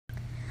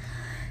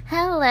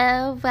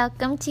Hello,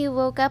 welcome to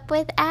Woke Up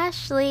with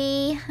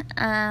Ashley.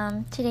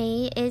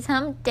 Today is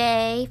hump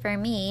day for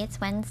me. It's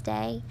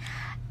Wednesday.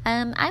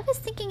 I was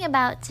thinking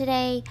about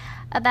today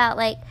about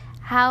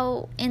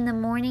how in the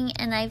morning,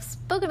 and I've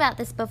spoken about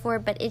this before,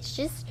 but it's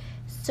just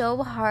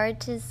so hard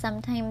to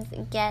sometimes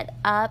get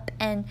up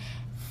and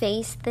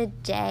face the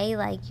day.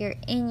 Like you're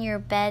in your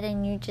bed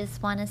and you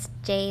just want to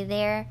stay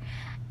there.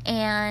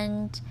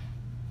 And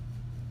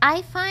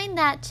I find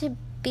that to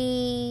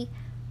be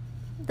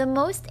the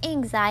most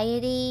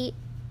anxiety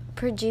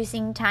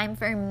producing time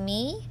for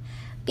me,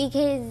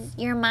 because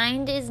your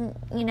mind is,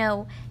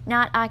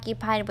 not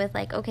occupied with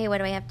okay, what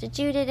do I have to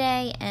do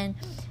today and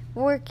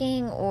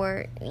working,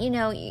 or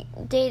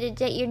day to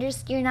day.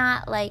 You're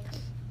not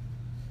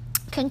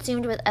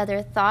consumed with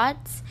other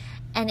thoughts,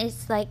 and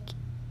it's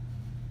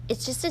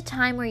just a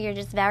time where you're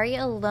just very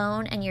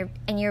alone, and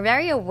you're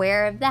very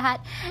aware of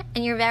that,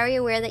 and you're very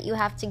aware that you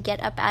have to get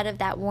up out of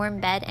that warm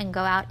bed and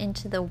go out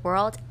into the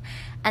world,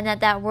 and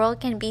that world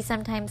can be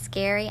sometimes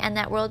scary, and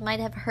that world might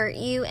have hurt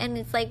you, and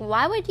it's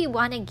why would you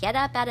want to get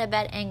up out of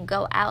bed and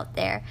go out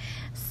there?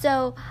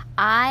 So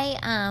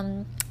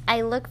I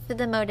look for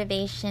the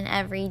motivation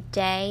every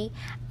day,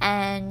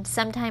 and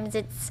sometimes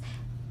it's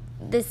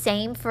the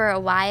same for a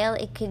while.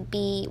 It could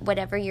be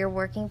whatever you're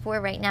working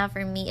for. Right now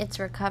for me, it's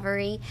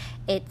recovery,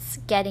 it's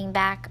getting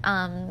back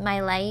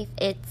my life,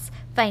 it's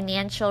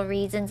financial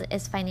reasons,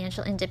 it's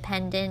financial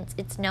independence,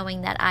 it's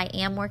knowing that I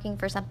am working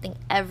for something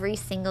every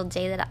single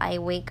day that I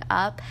wake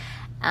up.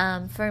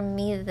 For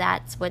me,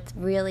 that's what's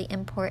really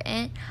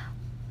important.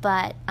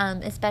 But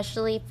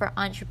especially for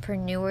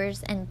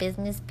entrepreneurs and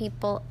business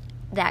people,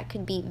 that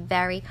could be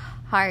very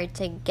hard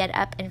to get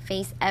up and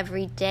face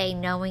every day,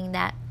 knowing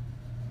that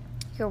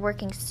you're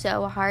working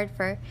so hard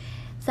for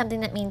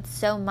something that means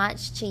so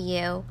much to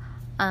you,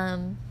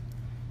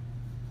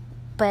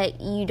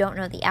 but you don't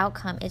know the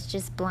outcome. It's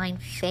just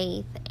blind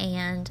faith,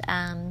 and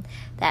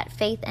that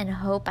faith and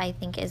hope, I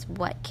think, is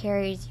what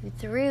carries you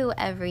through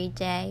every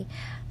day.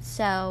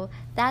 So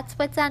that's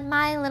what's on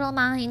my little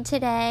mind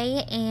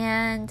today,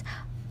 and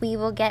we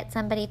will get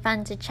somebody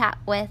fun to chat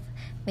with,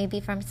 maybe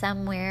from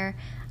somewhere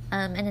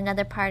in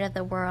another part of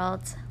the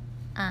world,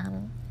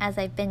 as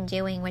I've been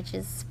doing, which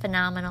is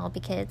phenomenal,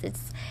 because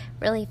it's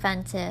really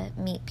fun to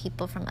meet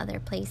people from other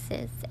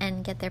places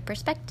and get their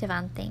perspective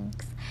on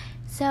things.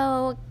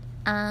 So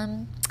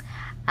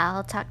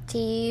I'll talk to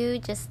you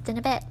just in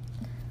a bit.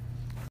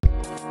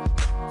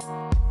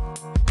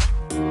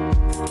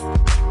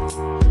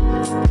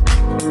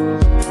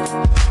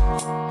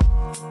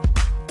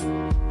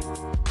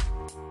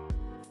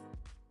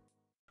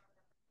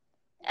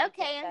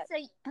 Okay, and so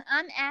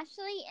I'm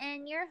Ashley,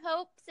 and you're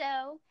Hope,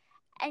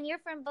 and you're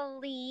from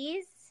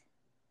Belize.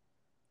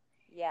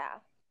 Yeah.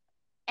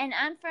 And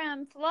I'm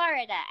from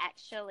Florida,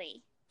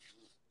 actually.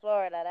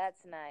 Florida,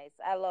 that's nice.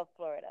 I love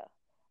Florida.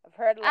 I've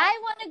heard a lot. I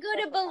want to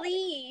go to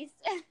Belize.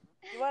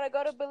 You want to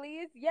go to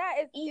Belize? Yeah,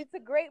 it's a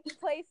great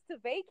place to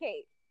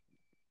vacate.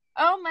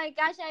 Oh my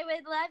gosh, I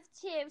would love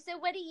to. So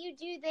what do you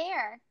do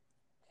there?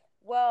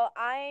 Well,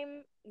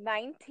 I'm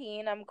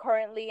 19. I'm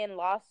currently in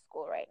law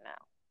school right now.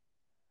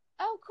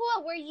 Oh,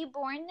 cool. Were you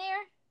born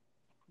there?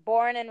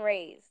 Born and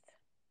raised.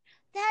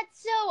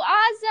 That's so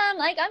awesome.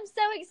 I'm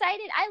so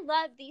excited. I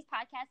love these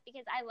podcasts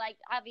because I like,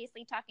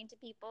 obviously, talking to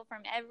people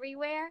from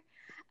everywhere.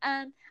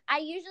 I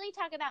usually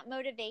talk about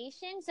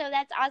motivation, so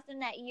that's awesome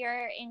that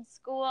you're in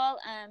school.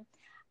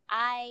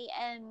 I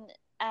am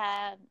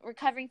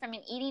recovering from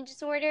an eating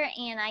disorder,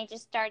 and I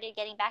just started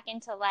getting back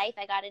into life.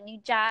 I got a new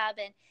job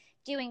and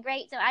doing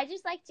great. So I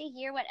just like to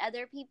hear what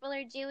other people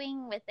are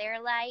doing with their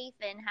life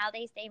and how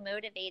they stay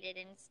motivated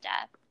and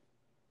stuff.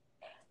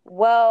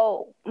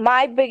 Well,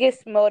 my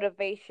biggest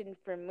motivation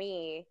for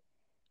me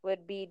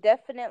would be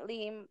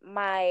definitely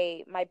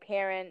my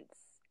parents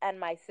and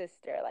my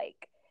sister.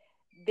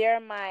 They're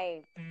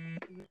my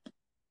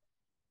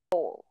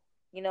goal.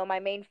 My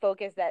main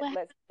focus that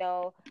lets me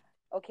know,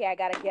 okay, I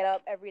got to get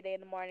up every day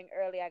in the morning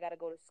early. I got to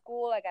go to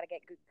school. I got to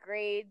get good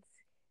grades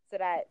so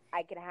that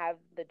I can have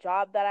the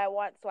job that I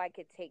want, so I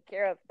could take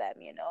care of them,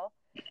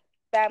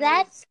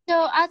 That's so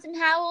awesome.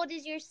 How old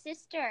is your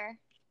sister?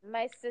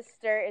 My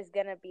sister is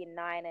going to be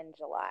 9 in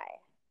July.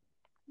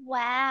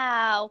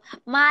 Wow.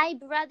 My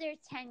brother's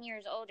 10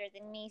 years older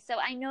than me, so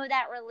I know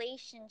that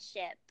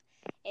relationship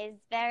is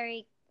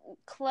very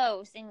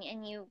close, and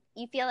you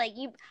feel like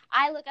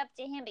I look up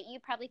to him, but you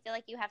probably feel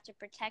like you have to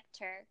protect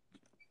her.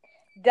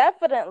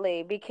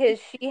 Definitely, because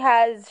she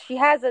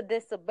has a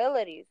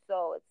disability,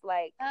 so it's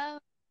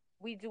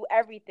we do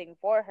everything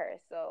for her,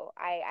 so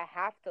I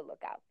have to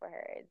look out for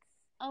her.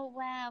 Oh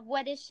wow.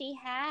 What does she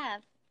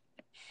have?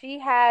 She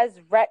has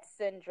Rett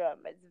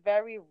syndrome. It's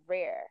very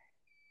rare.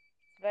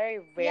 It's very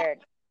rare.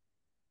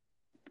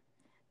 Yeah.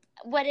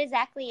 What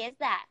exactly is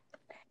that?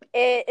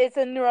 It's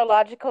a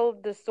neurological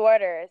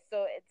disorder,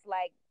 so it's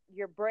like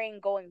your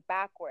brain going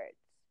backwards.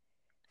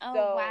 Oh,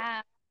 so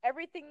wow.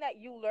 Everything that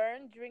you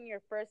learn during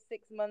your first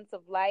 6 months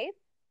of life,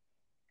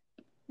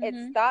 it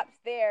Mm-hmm. stops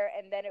there,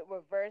 and then it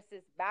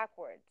reverses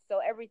backwards. So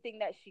everything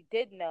that she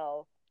did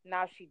know,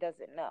 now she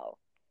doesn't know.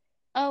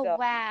 Oh, So,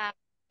 wow.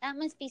 That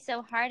must be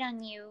so hard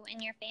on you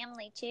and your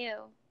family too.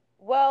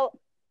 well,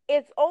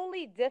 it's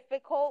only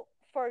difficult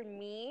for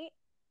me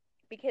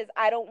because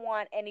I don't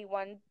want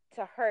anyone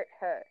to hurt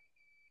her.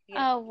 You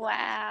Oh,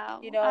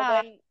 wow.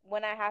 Oh,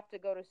 when I have to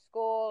go to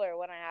school or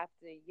when I have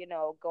to,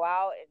 go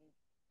out and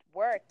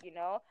work,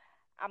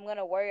 I'm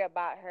gonna worry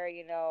about her.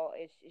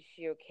 Is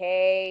she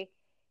okay?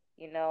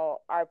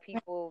 Are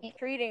people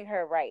treating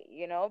her right?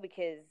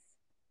 Because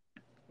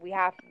we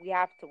have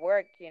to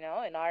work. In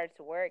order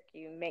to work,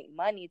 you make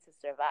money to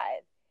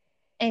survive.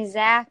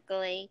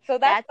 exactly. So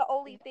that's That's the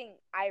only thing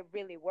I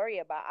really worry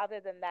about. Other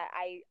than that,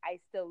 I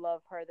still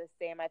love her the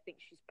same. I think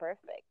she's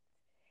perfect.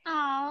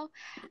 oh.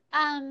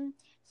 Um,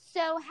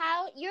 so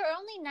how you're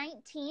only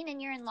 19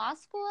 and you're in law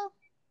school?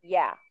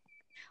 Yeah.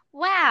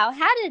 Wow,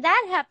 how did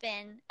that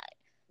happen?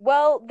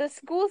 Well, the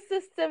school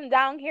system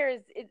down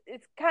here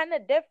it's kind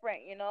of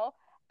different.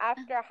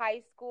 After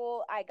high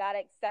school, I got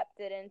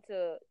accepted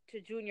into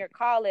junior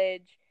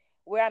college,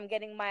 where I'm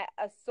getting my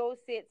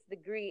associate's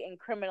degree in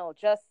criminal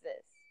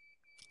justice.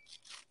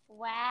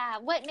 Wow.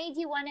 What made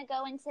you want to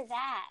go into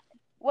that?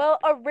 Well,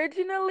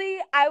 originally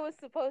I was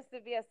supposed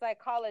to be a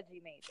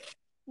psychology major.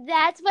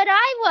 That's what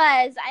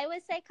I was. I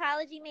was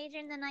psychology major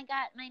and then I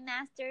got my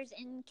master's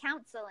in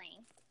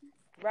counseling.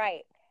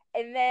 Right.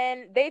 And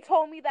then they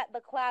told me that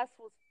the class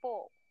was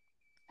full.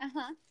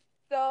 Uh-huh.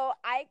 So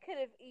I could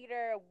have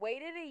either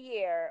waited a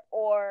year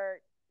or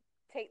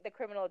take the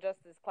criminal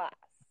justice class.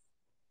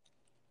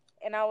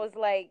 And I was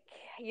like,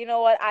 you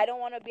know what? I don't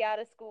want to be out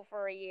of school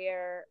for a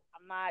year.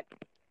 I'm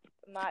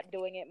not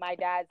doing it. My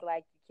dad's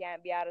like, you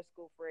can't be out of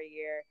school for a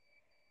year.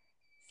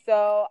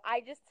 So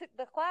I just took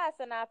the class,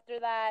 and after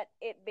that,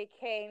 it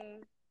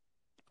became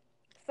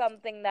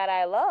something that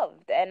I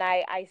loved, and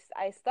I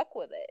stuck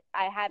with it.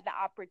 I had the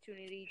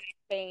opportunity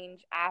to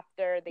change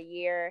after the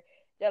year.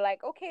 They're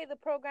like, okay, the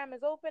program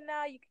is open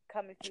now. You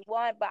can come if you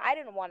want, but I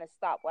didn't want to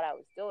stop what I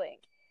was doing,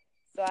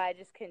 so I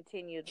just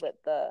continued with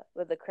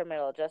the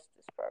criminal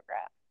justice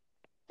program.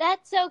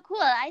 That's so cool.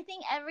 I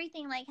think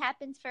everything like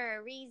happens for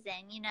a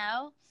reason, you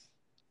know?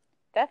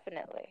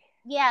 Definitely.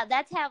 Yeah,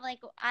 that's how like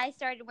I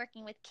started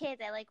working with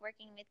kids. I like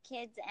working with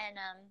kids and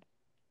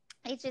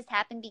it just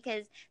happened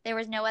because there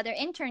was no other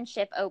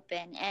internship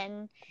open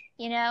and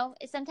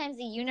sometimes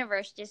the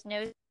universe just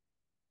knows.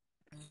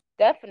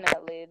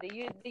 Definitely.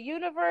 The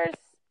universe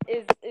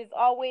is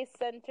always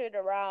centered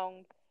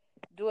around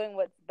doing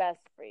what's best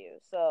for you.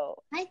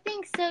 So, I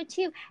think so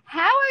too.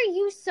 How are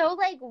you so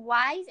like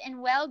wise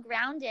and well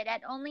grounded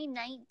at only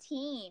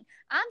 19?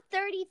 I'm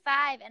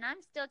 35 and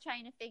I'm still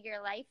trying to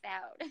figure life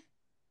out.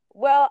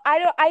 well,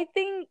 I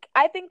think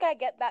I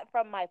get that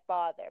from my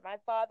father. My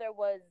father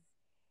was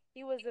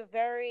a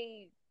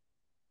very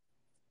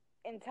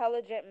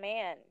intelligent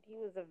man. He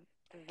was a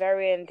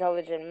very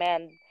intelligent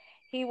man.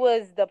 He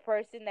was the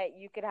person that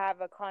you could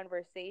have a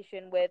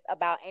conversation with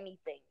about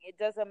anything. It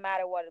doesn't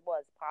matter what it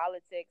was,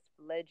 politics,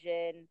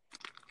 religion,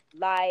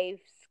 life,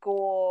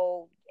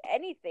 school,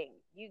 anything.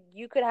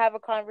 You could have a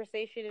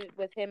conversation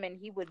with him, and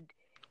he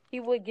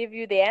would give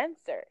you the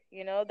answer,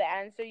 the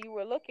answer you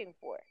were looking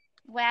for.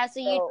 Wow, so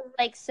you So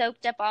like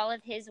soaked up all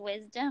of his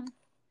wisdom.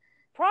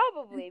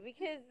 probably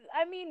because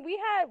I mean we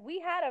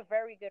had a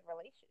very good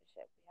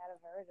relationship. We had a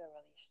very good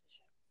relationship.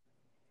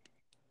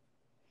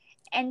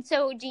 And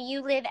so do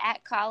you live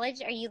at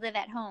college or you live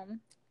at home?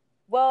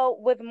 Well,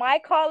 with my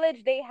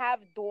college, they have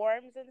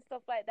dorms and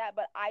stuff like that,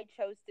 but I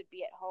chose to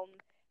be at home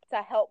to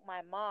help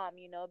my mom,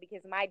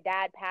 because my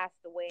dad passed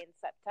away in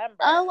September.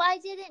 Oh, I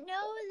didn't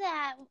know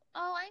that.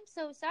 Oh, I'm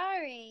so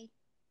sorry.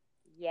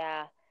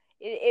 Yeah.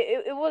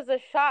 It was a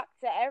shock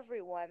to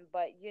everyone,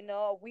 but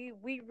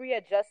we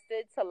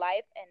readjusted to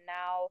life, and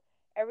now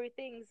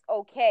everything's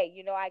okay.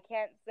 I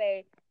can't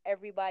say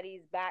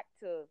everybody's back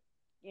to,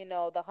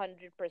 the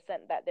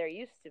 100% that there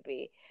used to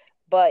be,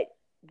 but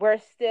we're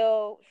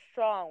still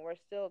strong. We're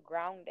still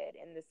grounded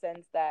in the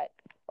sense that,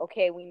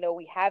 okay, we know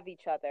we have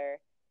each other,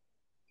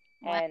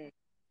 Wow. and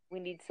we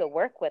need to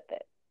work with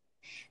it.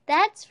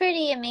 That's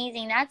pretty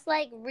amazing. That's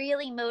like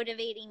really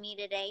motivating me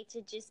today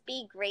to just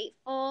be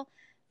grateful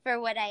for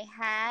what I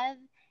have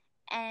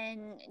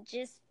and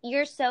just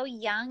you're so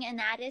young and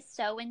that is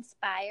so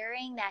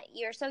inspiring that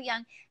you're so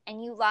young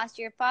and you lost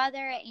your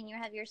father and you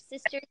have your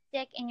sister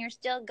sick and you're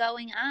still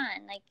going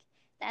on. Like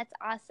that's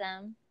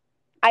awesome.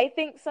 I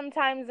think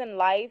sometimes in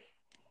life,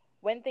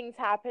 when things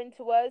happen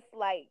to us,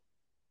 like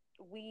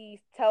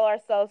we tell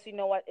ourselves, you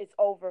know what, it's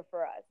over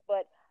for us.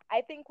 But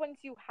I think once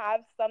you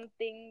have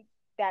something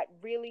that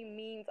really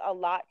means a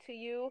lot to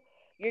you,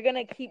 you're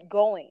gonna keep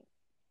going.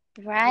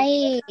 You're gonna,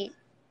 Right.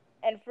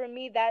 and for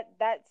me,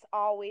 that's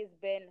always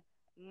been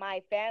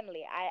my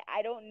family.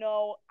 I don't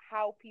know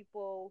how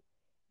people,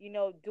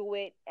 do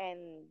it,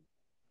 and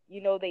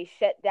they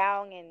shut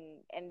down,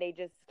 and they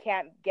just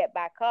can't get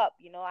back up.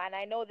 And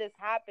I know this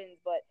happens,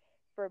 but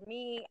for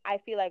me, I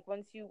feel like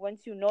once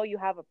you know you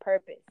have a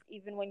purpose,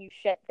 even when you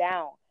shut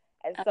down,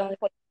 at some Oh,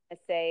 point you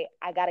say,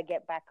 I gotta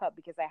get back up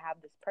because I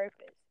have this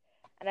purpose.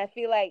 And I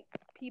feel like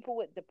people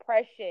with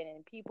depression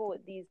and people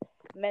with these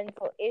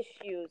mental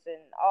issues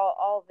and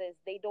all this,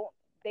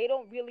 they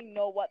don't really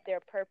know what their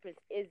purpose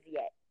is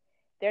yet.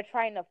 They're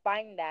trying to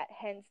find that,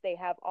 hence they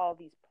have all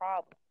these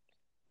problems.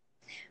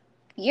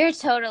 You're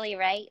totally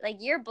right. Like,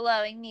 you're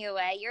blowing me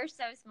away. You're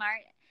so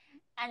smart.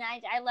 And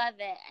I love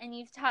it. And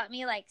you've taught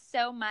me, like,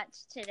 so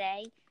much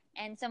today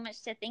and so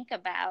much to think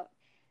about.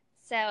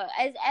 So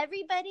is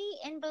everybody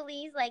in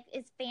Belize, like,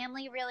 is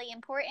family really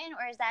important,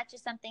 or is that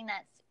just something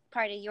that's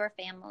part of your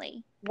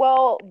family?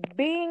 Well,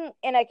 being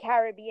in a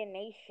Caribbean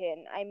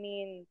nation, I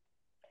mean,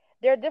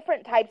 there are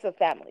different types of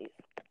families.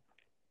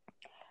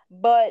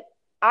 But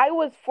I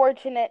was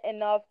fortunate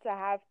enough to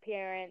have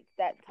parents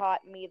that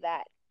taught me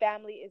that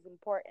family is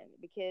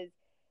important, because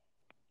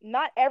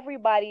not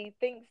everybody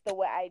thinks the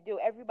way I do.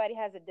 Everybody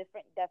has a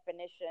different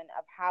definition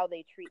of how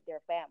they treat their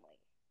family.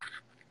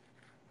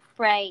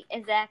 Right,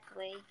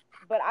 exactly.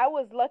 But I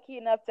was lucky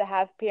enough to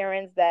have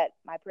parents that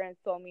my parents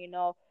told me,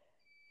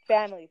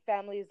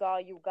 family is all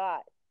you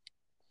got.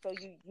 So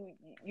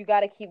you got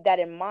to keep that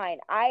in mind.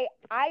 I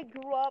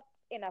grew up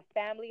in a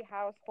family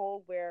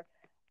household where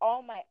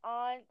all my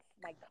aunts,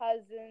 my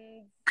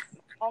cousins,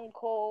 my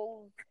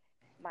uncles,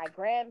 my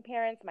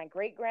grandparents, my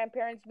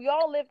great-grandparents, we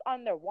all lived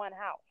under one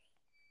house.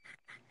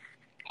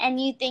 And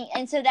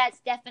so that's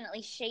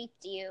definitely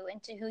shaped you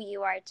into who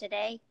you are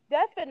today?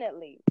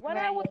 Definitely. When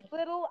I was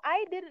little,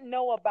 I didn't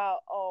know about,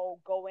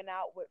 going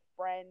out with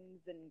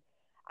friends, and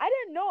I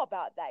didn't know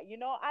about that.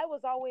 I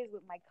was always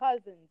with my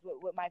cousins,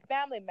 with my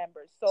family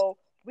members. So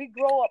we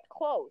grow up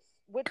close,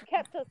 which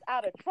kept us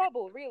out of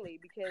trouble, really,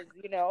 because,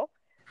 you know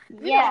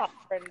how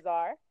friends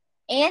are.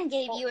 And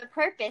gave you a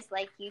purpose,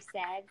 like you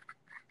said.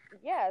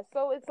 Yeah,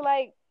 so it's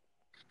like,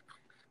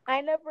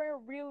 I never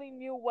really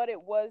knew what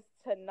it was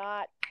to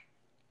not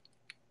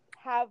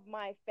have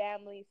my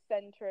family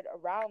centered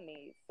around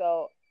me.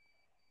 So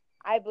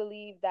I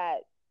believe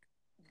that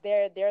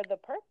they're the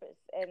purpose,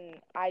 and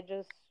I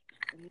just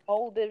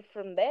molded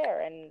from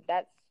there, and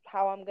that's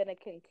how I'm going to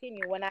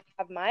continue. When I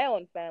have my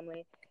own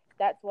family,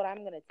 that's what I'm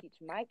going to teach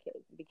my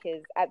kids,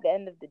 because at the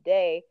end of the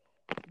day,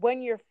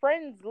 when your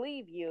friends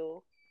leave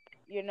you,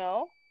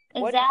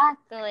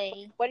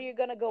 exactly, what are you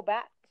going to go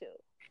back to?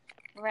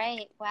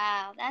 Right.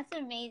 Wow, that's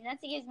amazing.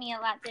 That gives me a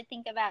lot to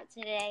think about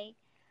today.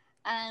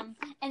 And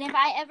if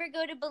I ever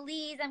go to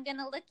Belize, I'm going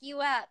to look you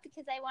up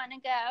because I want to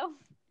go.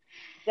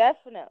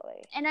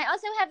 Definitely. And I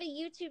also have a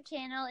YouTube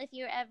channel if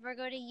you ever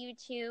go to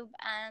YouTube.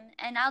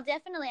 And I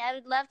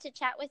would love to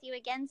chat with you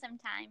again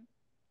sometime.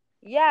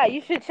 Yeah,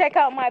 you should check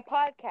out my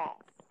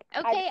podcast.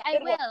 Okay, I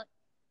will.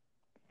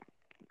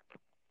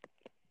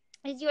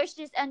 Is yours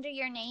just under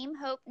your name,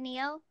 Hope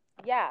Neal?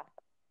 Yeah.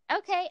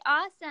 Okay,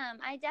 awesome.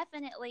 I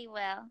definitely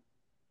will.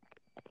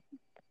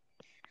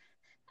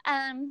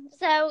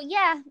 So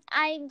yeah,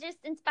 I'm just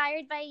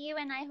inspired by you,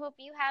 and I hope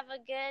you have a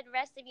good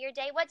rest of your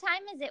day. What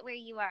time is it where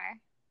you are?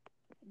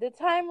 The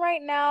time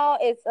right now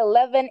is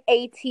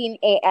 11:18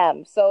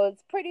 a.m., so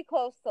it's pretty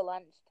close to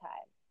lunchtime.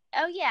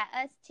 Oh yeah,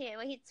 us too.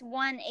 It's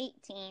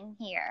 1:18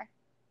 here.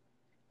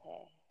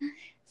 Okay.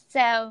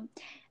 So,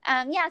 so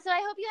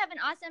I hope you have an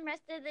awesome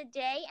rest of the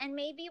day, and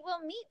maybe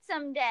we'll meet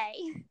someday.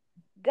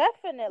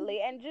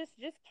 Definitely, and just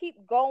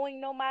keep going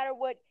no matter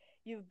what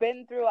you've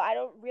been through. I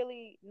don't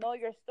really know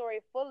your story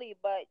fully,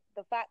 but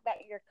the fact that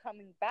you're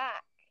coming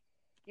back,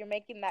 you're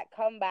making that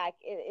comeback,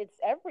 it's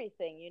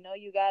everything. You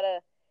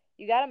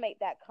gotta make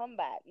that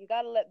comeback. You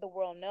gotta let the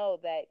world know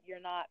that you're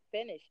not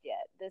finished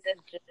yet. This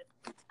is just.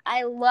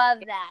 I love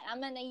that.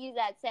 I'm gonna use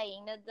that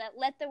saying. That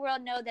let the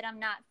world know that I'm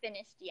not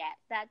finished yet.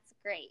 That's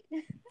great.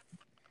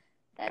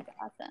 That's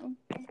awesome.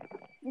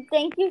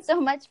 Thank you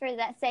so much for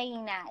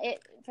saying that.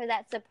 For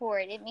that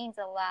support. It means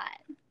a lot.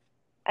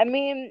 I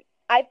mean,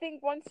 I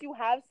think once you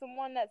have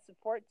someone that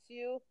supports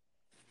you,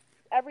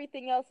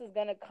 everything else is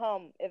gonna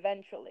come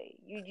eventually.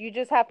 You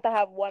just have to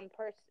have one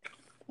person.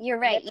 You're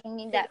right. You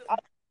need that.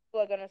 Other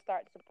people are gonna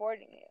start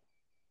supporting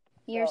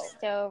you. You're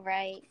so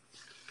right.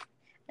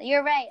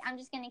 You're right. I'm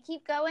just gonna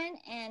keep going,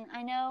 and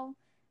I know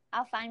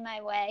I'll find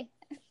my way.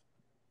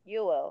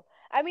 You will.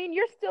 I mean,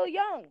 you're still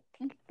young.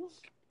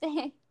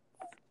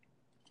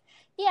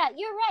 Yeah,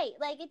 you're right.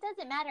 Like, it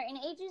doesn't matter. And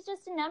age is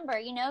just a number,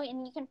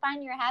 and you can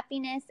find your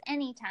happiness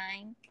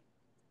anytime.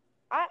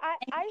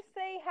 I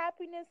say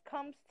happiness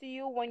comes to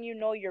you when you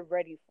know you're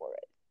ready for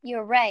it.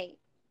 You're right.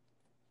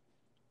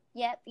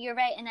 Yep, you're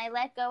right. And I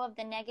let go of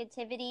the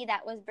negativity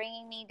that was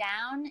bringing me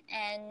down.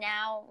 And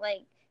now,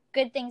 like,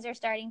 good things are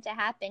starting to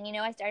happen.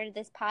 I started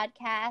this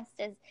podcast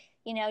as,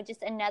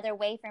 just another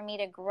way for me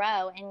to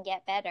grow and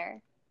get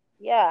better.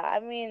 Yeah, I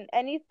mean,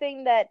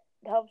 anything that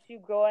helps you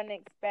grow and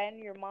expand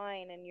your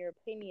mind and your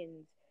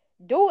opinions,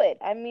 do it.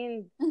 I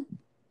mean,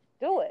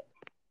 do it.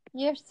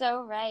 You're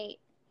so right.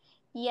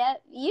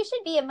 Yep, you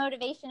should be a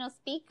motivational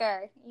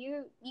speaker.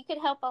 You could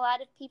help a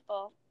lot of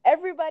people.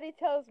 Everybody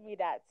tells me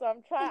that, so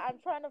I'm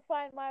trying to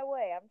find my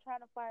way.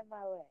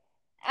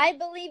 I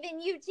believe in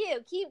you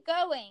too. Keep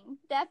going.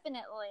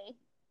 Definitely.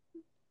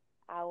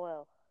 I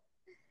will.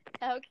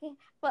 Okay.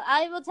 Well,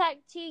 I will talk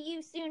to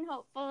you soon,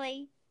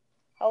 hopefully.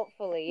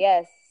 Hopefully,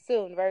 yes.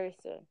 Soon, very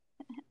soon.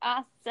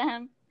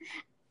 Awesome.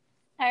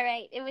 All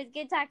right. It was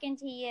good talking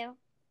to you.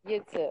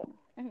 You too.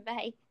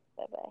 Bye.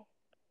 Bye-bye.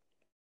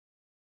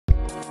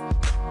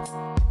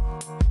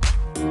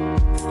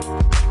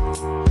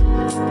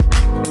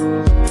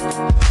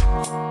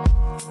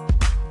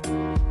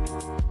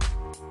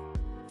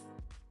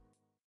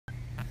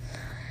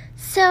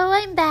 So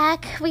I'm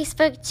back. We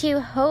spoke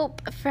to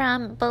Hope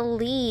from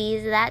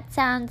Belize. That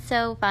sounds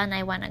so fun.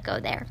 I want to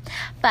go there.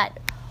 But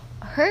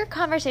her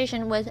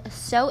conversation was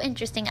so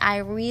interesting. I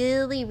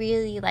really,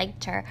 really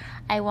liked her.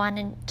 I want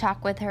to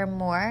talk with her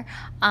more.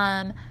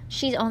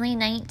 She's only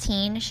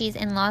 19. She's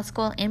in law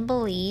school in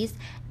Belize.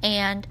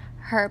 And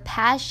her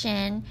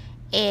passion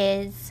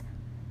is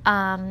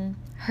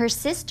her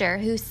sister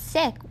who's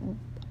sick.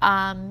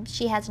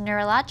 She has a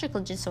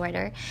neurological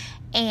disorder,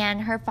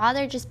 and her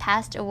father just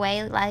passed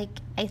away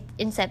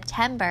in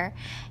September,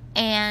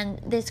 and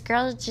this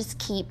girl just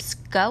keeps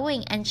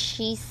going. And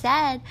she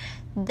said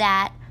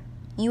that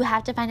you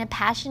have to find a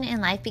passion in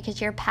life because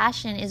your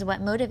passion is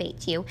what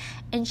motivates you.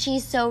 And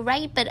she's so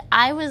right, but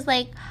I was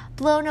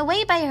blown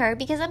away by her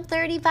because I'm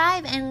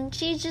 35 and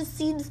she just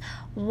seems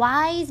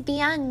wise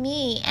beyond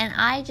me, and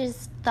I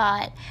just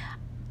thought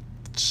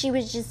she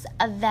was just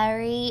a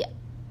very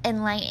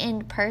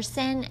enlightened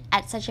person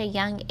at such a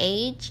young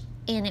age,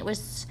 and it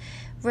was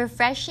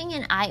refreshing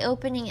and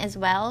eye-opening as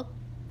well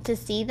to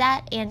see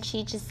that. And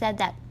she just said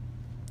that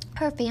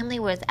her family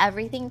was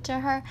everything to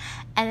her,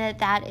 and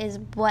that is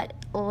what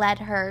led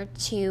her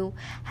to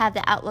have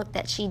the outlook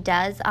that she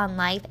does on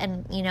life,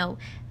 and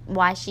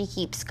why she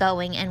keeps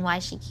going and why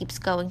she keeps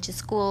going to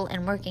school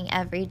and working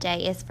every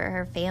day is for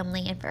her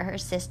family and for her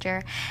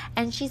sister.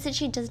 And she said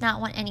she does not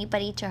want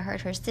anybody to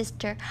hurt her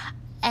sister.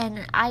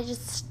 And I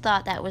just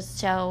thought that was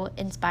so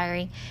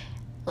inspiring.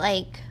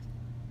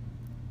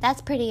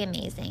 That's pretty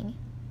amazing.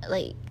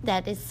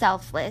 That is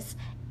selfless.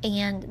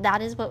 And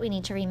that is what we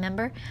need to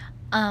remember.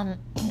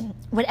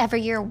 Whatever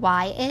your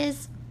why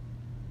is,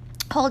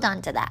 hold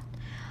on to that.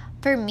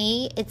 For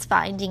me, it's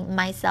finding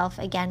myself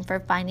again, for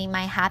finding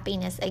my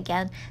happiness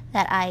again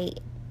that I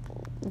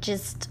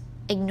just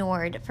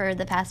ignored for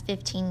the past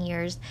 15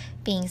 years,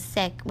 being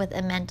sick with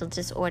a mental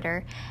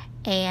disorder.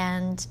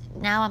 And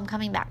now I'm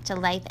coming back to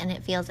life, and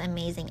it feels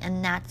amazing.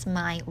 And that's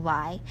my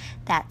why.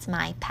 That's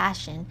my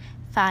passion.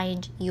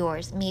 Find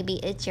yours. Maybe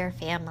it's your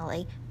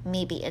family.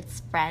 Maybe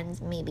it's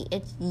friends. Maybe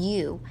it's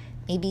you.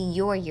 Maybe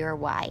you're your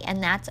why.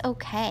 And that's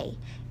okay.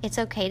 It's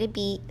okay to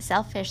be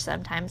selfish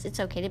sometimes. It's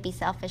okay to be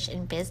selfish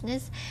in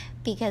business,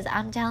 because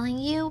I'm telling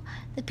you,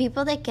 the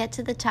people that get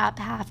to the top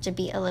have to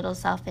be a little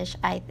selfish,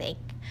 I think.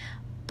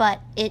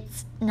 But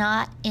it's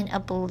not in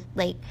a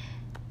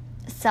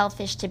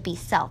selfish to be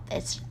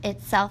selfish.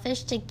 It's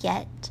selfish to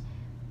get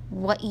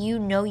what you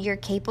know you're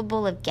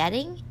capable of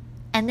getting,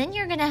 and then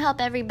you're going to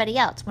help everybody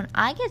else. When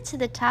I get to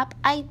the top,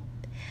 I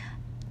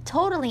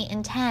totally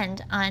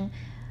intend on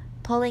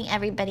pulling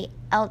everybody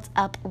else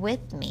up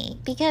with me,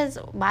 because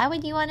why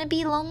would you want to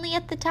be lonely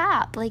at the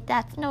top?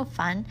 That's no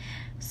fun.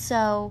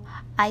 So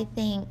I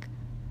think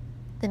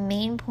the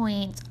main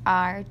points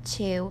are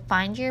to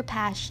find your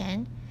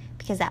passion,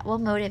 because that will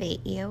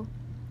motivate you.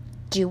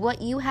 Do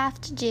what you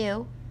have to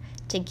do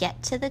to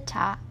get to the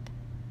top,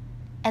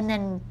 and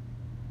then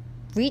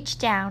reach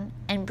down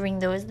and bring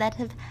those that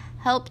have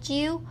helped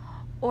you,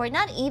 or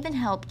not even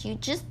helped you,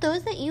 just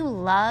those that you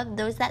love,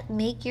 those that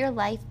make your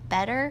life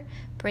better,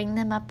 bring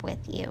them up with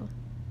you.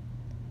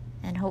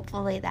 And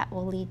hopefully that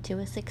will lead to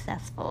a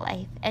successful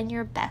life and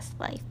your best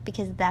life,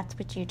 because that's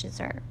what you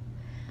deserve.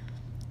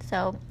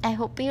 So I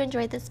hope you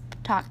enjoyed this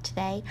talk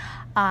today.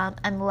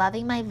 I'm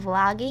loving my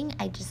vlogging.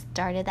 I just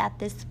started that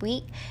this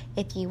week.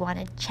 If you want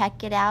to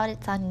check it out,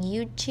 it's on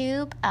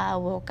YouTube,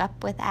 Woke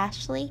Up with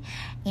Ashley,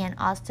 and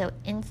also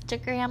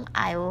Instagram.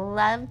 I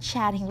love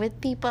chatting with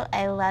people.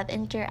 I love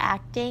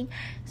interacting.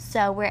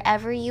 So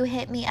wherever you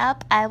hit me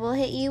up, I will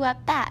hit you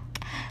up back.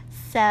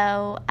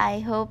 So I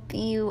hope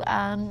you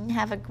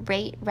have a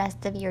great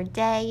rest of your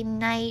day,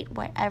 night,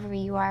 whatever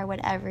you are,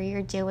 whatever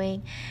you're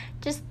doing.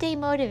 Just stay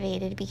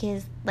motivated,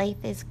 because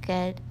life is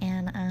good,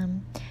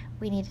 and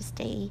we need to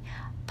stay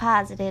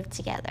positive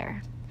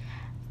together.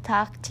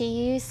 Talk to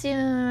you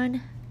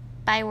soon.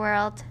 Bye,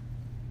 world.